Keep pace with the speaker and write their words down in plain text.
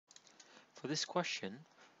For this question,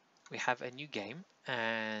 we have a new game,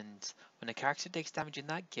 and when a character takes damage in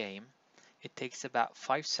that game, it takes about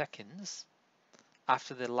 5 seconds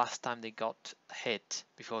after the last time they got hit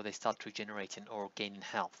before they start regenerating or gaining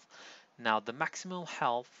health. Now, the maximum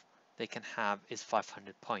health they can have is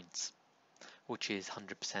 500 points, which is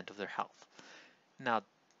 100% of their health. Now,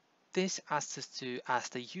 this asks us to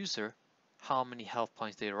ask the user how many health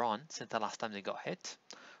points they're on since the last time they got hit,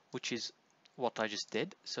 which is what I just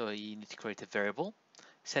did. So you need to create a variable,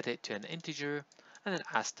 set it to an integer, and then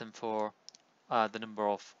ask them for the number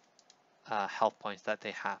of health points that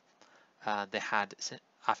they had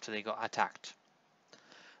after they got attacked.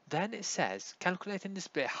 Then it says calculate and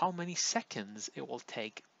display how many seconds it will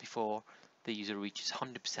take before the user reaches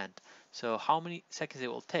 100%. So how many seconds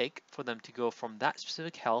it will take for them to go from that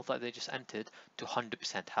specific health that they just entered to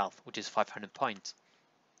 100% health, which is 500 points.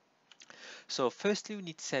 So firstly, we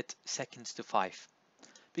need to set seconds to 5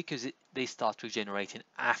 because they start regenerating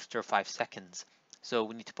after 5 seconds. So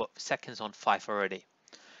we need to put seconds on 5 already.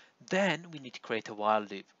 Then we need to create a while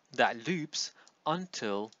loop that loops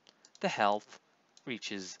until the health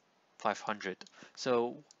reaches 500.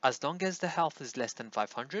 So as long as the health is less than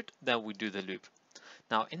 500, then we do the loop.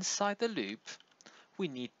 Now inside the loop, we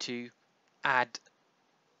need to add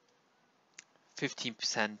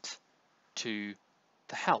 15% to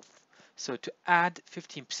the health. So to add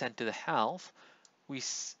 15% to the health, we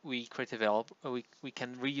create a variable, we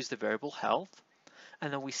can reuse the variable health,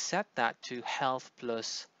 and then we set that to health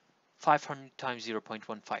plus 500 times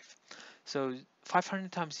 0.15. So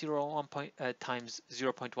 500 times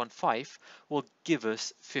 0.15 will give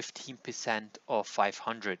us 15% of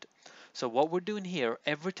 500. So what we're doing here,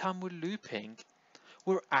 every time we're looping,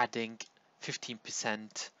 we're adding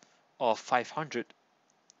 15% of 500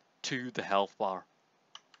 to the health bar.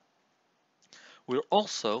 We're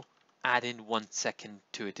also adding 1 second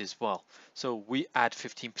to it as well. So we add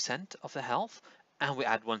 15% of the health and we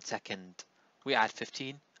add 1 second. We add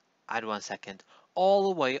 15, add 1 second, all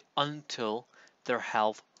the way until their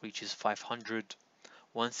health reaches 500.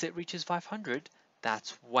 Once it reaches 500,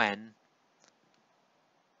 that's when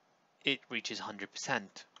it reaches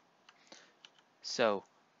 100%. So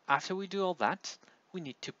after we do all that, we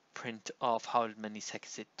need to print off how many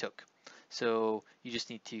seconds it took. So you just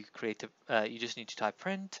need to type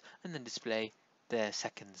print and then display the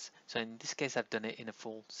seconds. So in this case, I've done it in a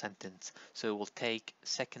full sentence. So it will take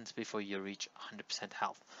seconds before you reach 100%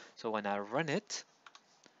 health. So when I run it,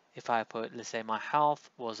 if I put, let's say my health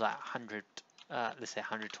was at 100, let's say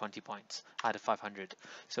 120 points out of 500.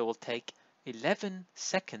 So it will take 11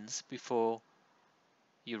 seconds before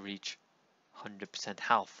you reach 100%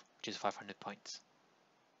 health, which is 500 points.